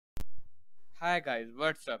Hi guys,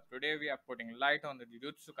 what's up? Today we are putting light on the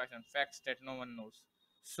Jujutsu Kaisen facts that no one knows.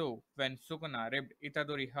 So, when Sukuna ripped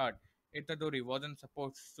Itadori heart, Itadori wasn't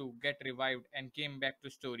supposed to get revived and came back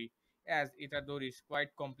to story, as Itadori is quite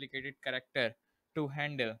complicated character to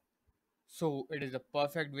handle. So, it is the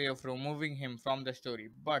perfect way of removing him from the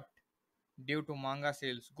story. But due to manga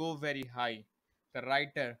sales go very high, the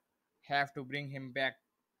writer have to bring him back,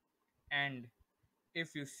 and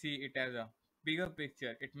if you see it as a bigger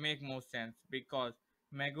picture, it makes more sense because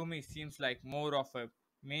Megumi seems like more of a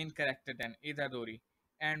main character than Itadori,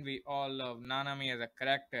 and we all love Nanami as a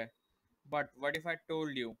character. But what if I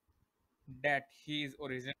told you that he is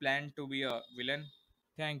originally planned to be a villain?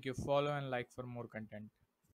 Thank you. Follow and like for more content.